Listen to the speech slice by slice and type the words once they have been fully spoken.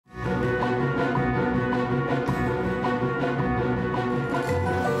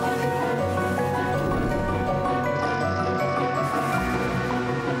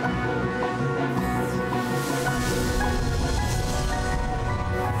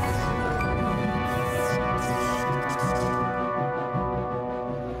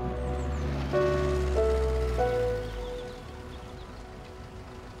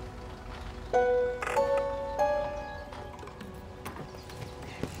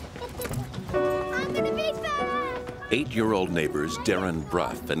8-year-old neighbors Darren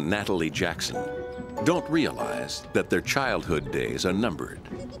Bruff and Natalie Jackson don't realize that their childhood days are numbered,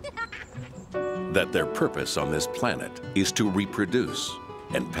 that their purpose on this planet is to reproduce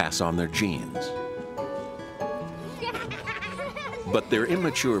and pass on their genes. But their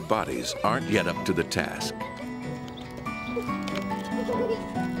immature bodies aren't yet up to the task.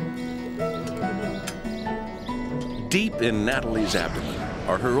 Deep in Natalie's abdomen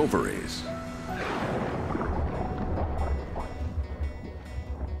are her ovaries.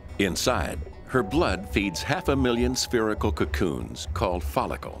 Inside, her blood feeds 500,000 spherical cocoons called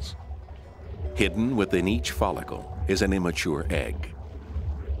follicles. Hidden within each follicle is an immature egg.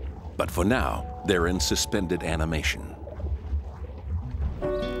 But for now, they're in suspended animation.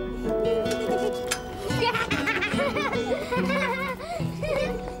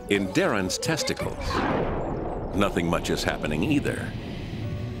 In Darren's testicles, nothing much is happening either.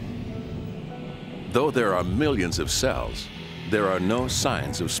 Though there are millions of cells, there are no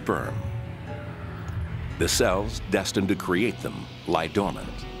signs of sperm. The cells destined to create them lie dormant.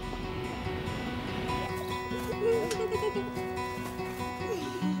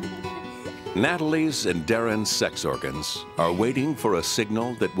 Natalie's and Darren's sex organs are waiting for a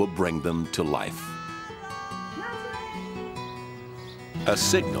signal that will bring them to life. A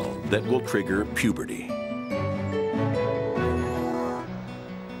signal that will trigger puberty.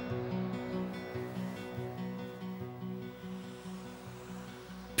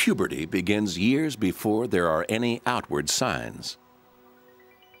 Puberty begins years before there are any outward signs.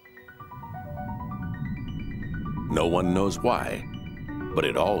 No one knows why, but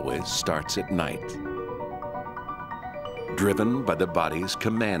it always starts at night. Driven by the body's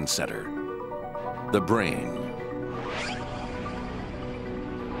command center, the brain.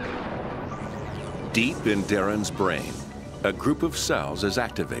 Deep in Darren's brain, a group of cells is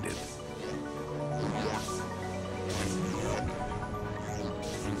activated.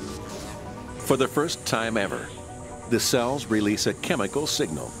 For the first time ever, the cells release a chemical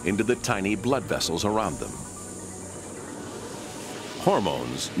signal into the tiny blood vessels around them.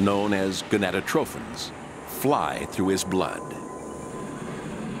 Hormones known as gonadotrophins fly through his blood.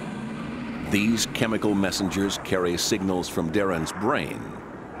 These chemical messengers carry signals from Darren's brain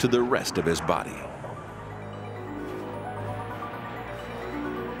to the rest of his body.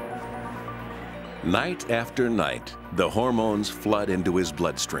 Night after night, the hormones flood into his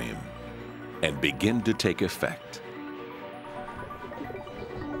bloodstream and begin to take effect.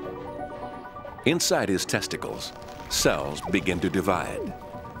 Inside his testicles, cells begin to divide.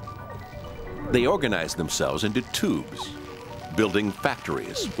 They organize themselves into tubes, building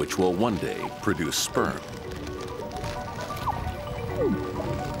factories which will one day produce sperm.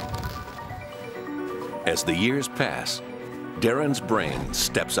 As the years pass, Darren's brain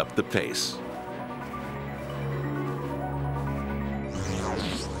steps up the pace.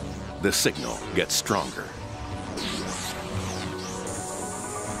 The signal gets stronger.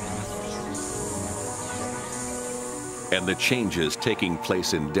 And the changes taking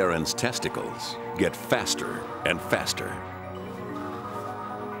place in Darren's testicles get faster and faster.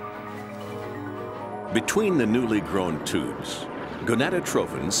 Between the newly grown tubes,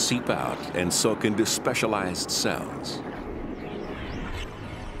 gonadotrophins seep out and soak into specialized cells,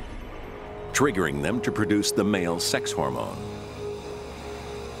 triggering them to produce the male sex hormone.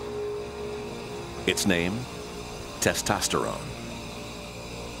 Its name, testosterone.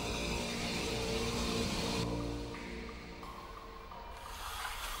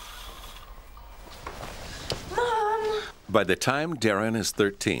 Mom! By the time Darren is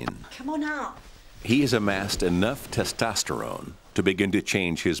 13, Come on out. he has amassed enough testosterone to begin to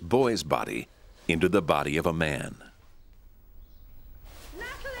change his boy's body into the body of a man.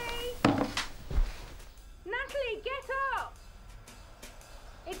 Natalie! Natalie, get up!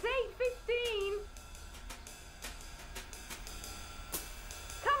 It's 8:15.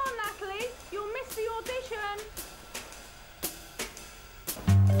 Come on, Natalie. You'll miss the audition.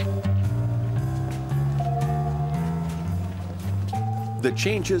 The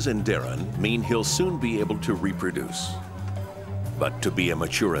changes in Darren mean he'll soon be able to reproduce. But to be a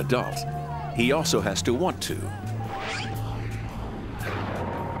mature adult, he also has to want to.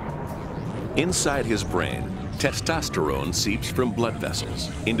 Inside his brain, testosterone seeps from blood vessels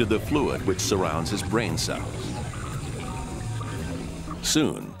into the fluid which surrounds his brain cells.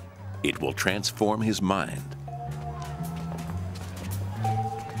 Soon, it will transform his mind.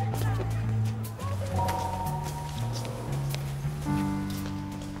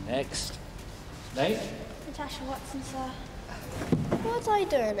 Next. Nate? Natasha Watson, sir. What are you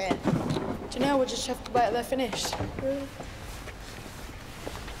doing here? Do you know, we'll just have to wait till they're finished.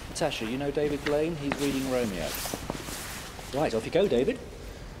 Natasha, you know David Blaine? He's reading Romeo. Right, off you go, David.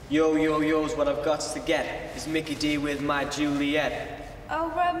 Yo, yo, yo's what I've got to get. Is Mickey D with my Juliet? Oh,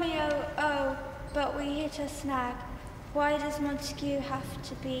 Romeo, oh, but we hit a snag. Why does Montague have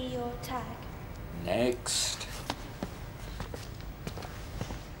to be your tag? Next.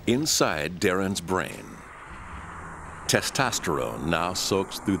 Inside Darren's brain, testosterone now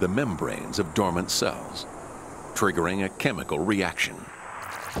soaks through the membranes of dormant cells, triggering a chemical reaction.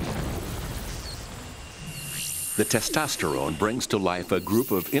 The testosterone brings to life a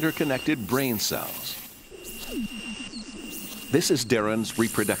group of interconnected brain cells. This is Darren's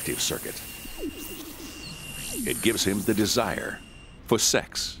reproductive circuit. It gives him the desire for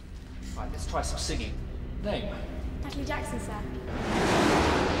sex. Right, let's try some singing. Name? Natalie Jackson, sir.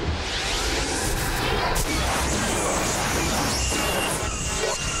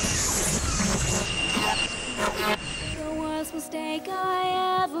 The worst mistake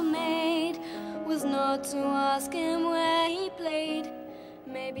I ever made was not to ask him where he played.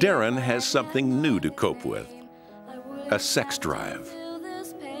 Maybe Darren has something new to cope with, a sex drive.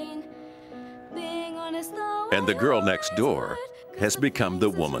 And the girl next door has become the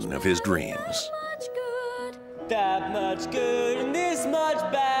woman of his dreams. That much good and this much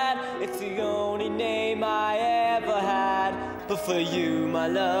bad. It's the only name I ever had. But for you, my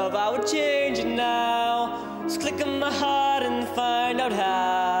love, I would change it now. Just click on my heart and find out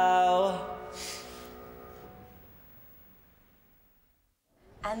how.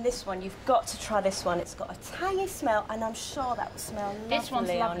 And this one, you've got to try this one. It's got a tangy smell, and I'm sure that will smell lovely. This one's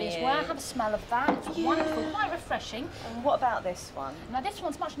lovely as well. Have a smell of that. It's wonderful, quite refreshing. And what about this one? Now this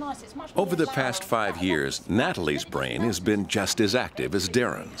one's much nicer. It's much more Over the mild. past 5 years, Natalie's brain has been just as active as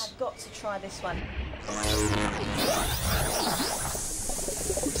Darren's. I've got to try this one.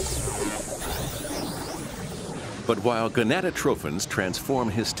 But while gonadotrophins transform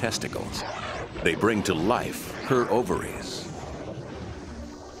his testicles, they bring to life her ovaries.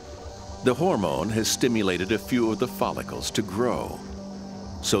 The hormone has stimulated a few of the follicles to grow,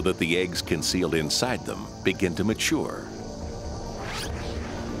 so that the eggs concealed inside them begin to mature.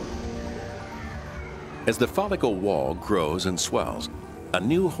 As the follicle wall grows and swells, a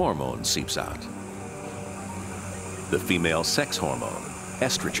new hormone seeps out. The female sex hormone,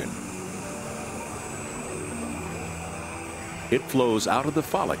 estrogen. It flows out of the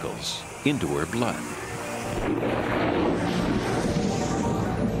follicles into her blood.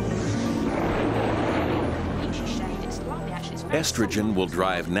 Estrogen will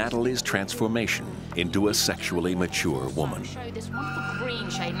drive Natalie's transformation into a sexually mature woman. Show this wonderful green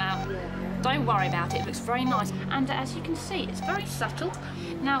shade now. Don't worry about it. It looks very nice, and as you can see, it's very subtle.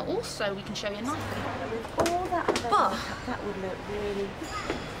 Now, also, we can show you a knife. All that other makeup, that would look really.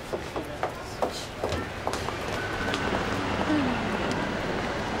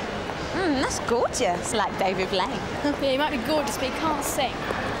 That's gorgeous, like David Blaine. Yeah, he might be gorgeous, but he can't sing.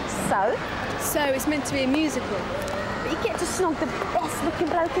 So? So it's meant to be a musical. But you get to snog the best-looking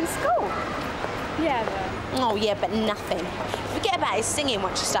bloke in school. Yeah, but... Oh, yeah, but nothing. Forget about his singing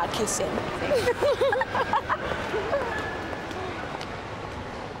once you start kissing.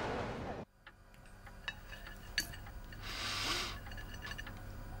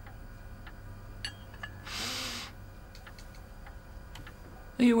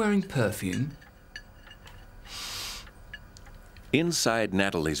 Are you wearing perfume? Inside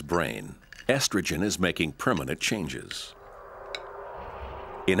Natalie's brain, estrogen is making permanent changes.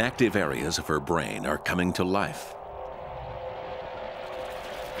 Inactive areas of her brain are coming to life.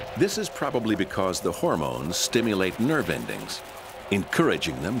 This is probably because the hormones stimulate nerve endings,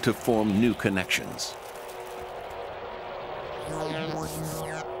 encouraging them to form new connections.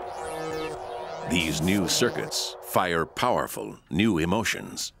 These new circuits fire powerful new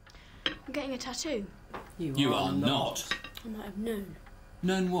emotions. I'm getting a tattoo. You are not. I might have known.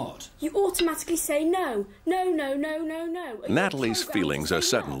 Known what? You automatically say no. No, no, no, no, no. Natalie's feelings are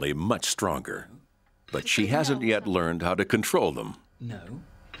suddenly much stronger, but she hasn't yet learned how to control them. No.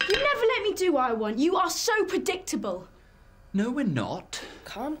 You never let me do what I want. You are so predictable. No, we're not.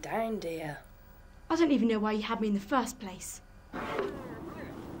 Calm down, dear. I don't even know why you had me in the first place.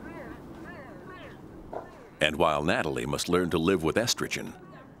 And while Natalie must learn to live with estrogen,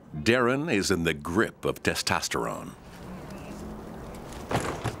 Darren is in the grip of testosterone.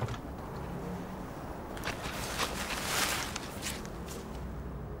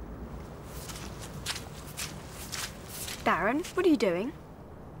 Darren, what are you doing?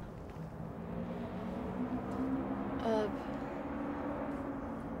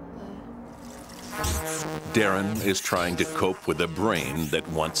 Darren is trying to cope with a brain that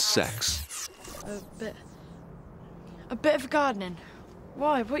wants sex. A bit of gardening.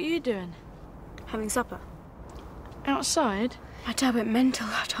 Why? What are you doing? Having supper. Outside? My dad went mental.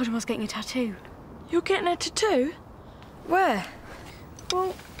 I told him I was getting a tattoo. You're getting a tattoo? Where?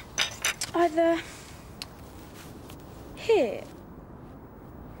 Well, either here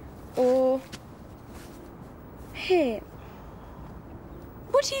or here.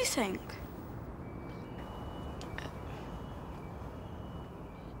 What do you think?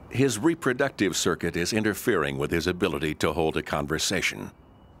 His reproductive circuit is interfering with his ability to hold a conversation,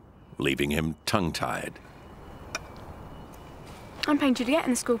 leaving him tongue-tied. I'm playing Juliet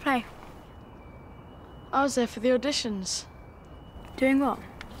in the school play. I was there for the auditions. Doing what?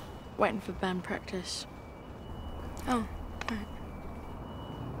 Waiting for band practice. Oh, right.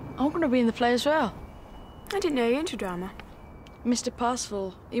 I'm going to be in the play as well. I didn't know you're into drama. Mr.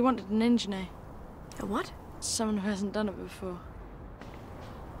 Parsifal, he wanted an engineer. A what? Someone who hasn't done it before.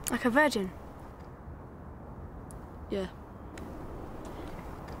 Like a virgin? Yeah.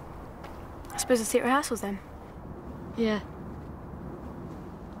 I suppose I'll see at rehearsals then. Yeah.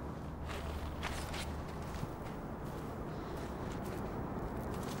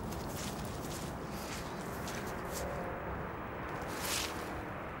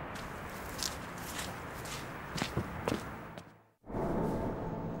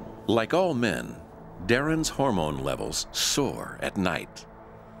 Like all men, Darren's hormone levels soar at night.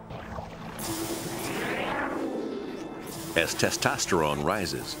 As testosterone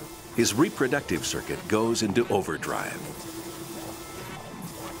rises, his reproductive circuit goes into overdrive.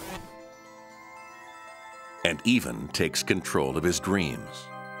 And even takes control of his dreams.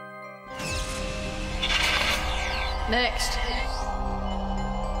 Next.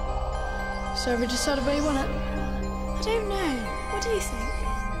 So have we decided where you want it? I don't know. What do you think?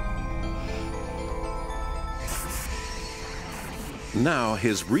 Now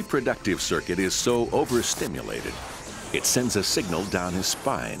his reproductive circuit is so overstimulated, it sends a signal down his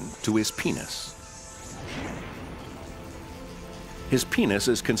spine to his penis. His penis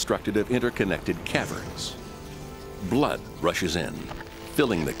is constructed of interconnected caverns. Blood rushes in,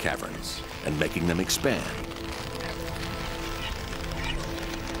 filling the caverns and making them expand.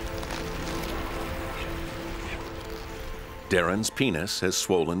 Darren's penis has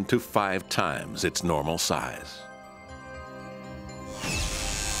swollen to 5 times its normal size.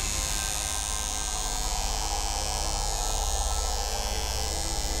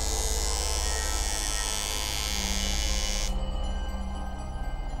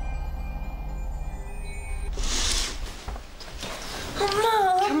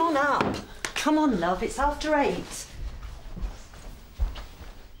 Come on up. Come on, love, it's after 8.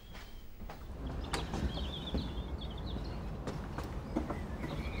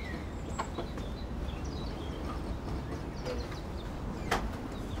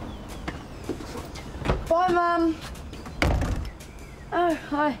 Bye, Mum. Oh,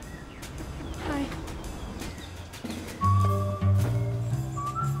 hi. Hi.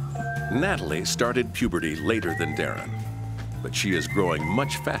 Natalie started puberty later than Darren, but she is growing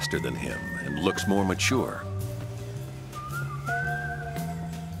much faster than him and looks more mature.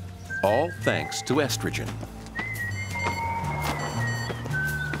 All thanks to estrogen.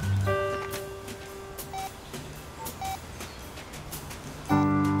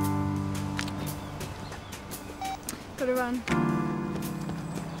 Gotta run.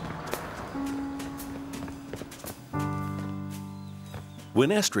 When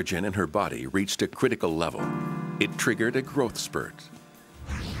estrogen in her body reached a critical level, it triggered a growth spurt.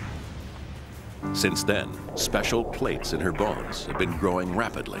 Since then, special plates in her bones have been growing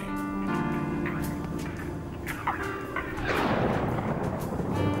rapidly.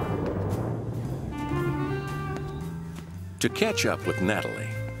 To catch up with Natalie,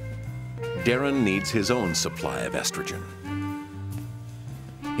 Darren needs his own supply of estrogen.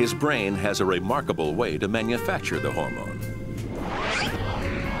 His brain has a remarkable way to manufacture the hormone.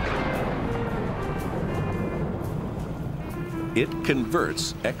 It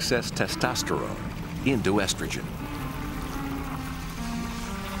converts excess testosterone into estrogen.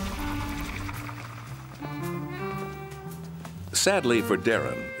 Sadly for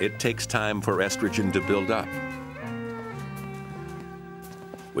Darren, it takes time for estrogen to build up,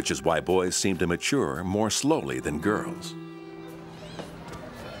 which is why boys seem to mature more slowly than girls.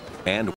 And